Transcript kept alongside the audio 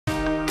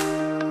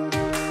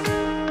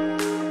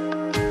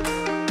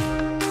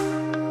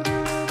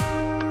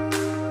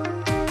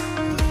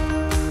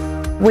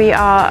We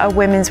are a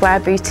women's wear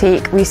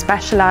boutique. We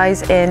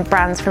specialise in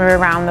brands from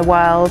around the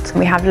world.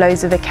 We have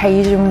loads of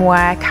occasion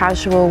wear,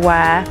 casual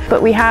wear,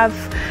 but we have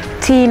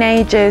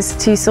teenagers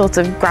to sort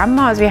of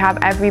grandmas. We have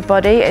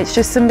everybody. It's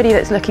just somebody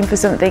that's looking for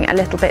something a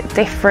little bit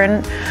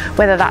different,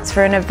 whether that's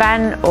for an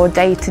event or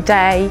day to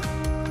day.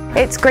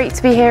 It's great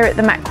to be here at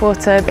the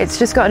Metquarter. It's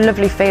just got a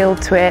lovely feel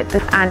to it,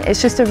 and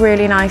it's just a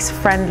really nice,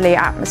 friendly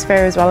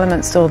atmosphere as well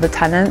amongst all the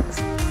tenants.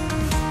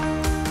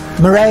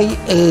 Murray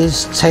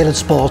is tailored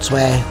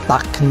sportswear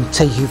that can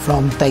take you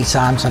from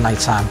daytime to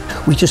nighttime.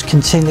 We just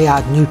continually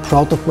add new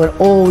product. We're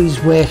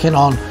always working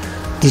on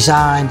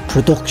design,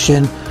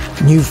 production,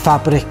 new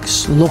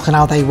fabrics, looking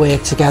how they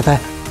work together.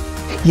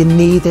 You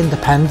need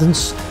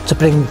independence to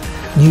bring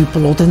new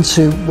blood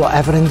into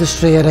whatever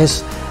industry it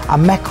is.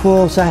 At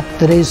Metquarter,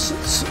 there is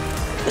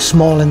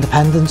small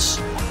independence,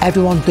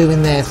 everyone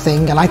doing their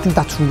thing, and I think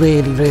that's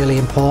really, really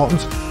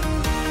important.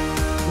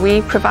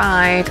 We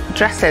provide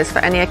dresses for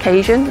any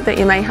occasion that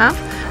you may have.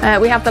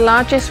 We have the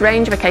largest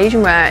range of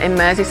occasion wear in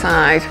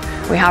Merseyside.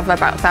 We have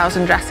about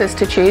 1,000 dresses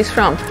to choose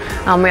from,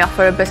 and we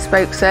offer a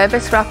bespoke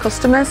service for our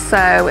customers.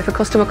 So if a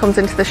customer comes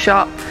into the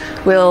shop,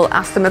 we'll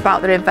ask them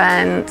about their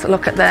event,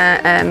 look at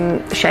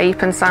their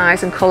shape and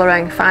size and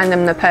colouring, find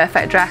them the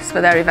perfect dress for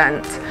their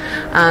event,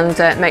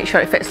 and make sure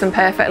it fits them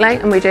perfectly.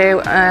 And we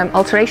do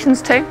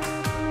alterations too.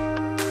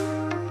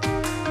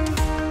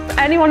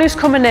 Anyone who's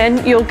coming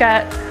in, you'll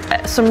get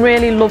some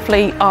really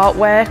lovely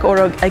artwork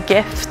or a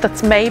gift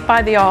that's made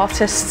by the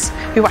artists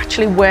who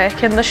actually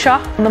work in the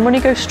shop, and the money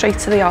goes straight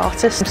to the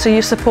artist. So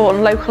you're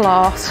supporting local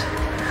art,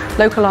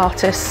 local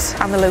artists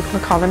and the local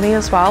economy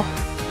as well.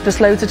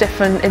 There's loads of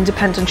different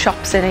independent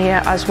shops in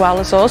here as well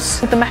as us.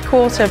 The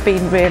Metquarter have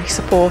been really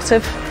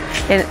supportive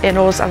in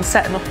us and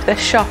setting up this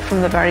shop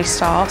from the very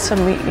start,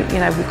 and we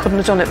couldn't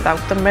have done it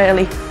without them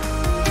really.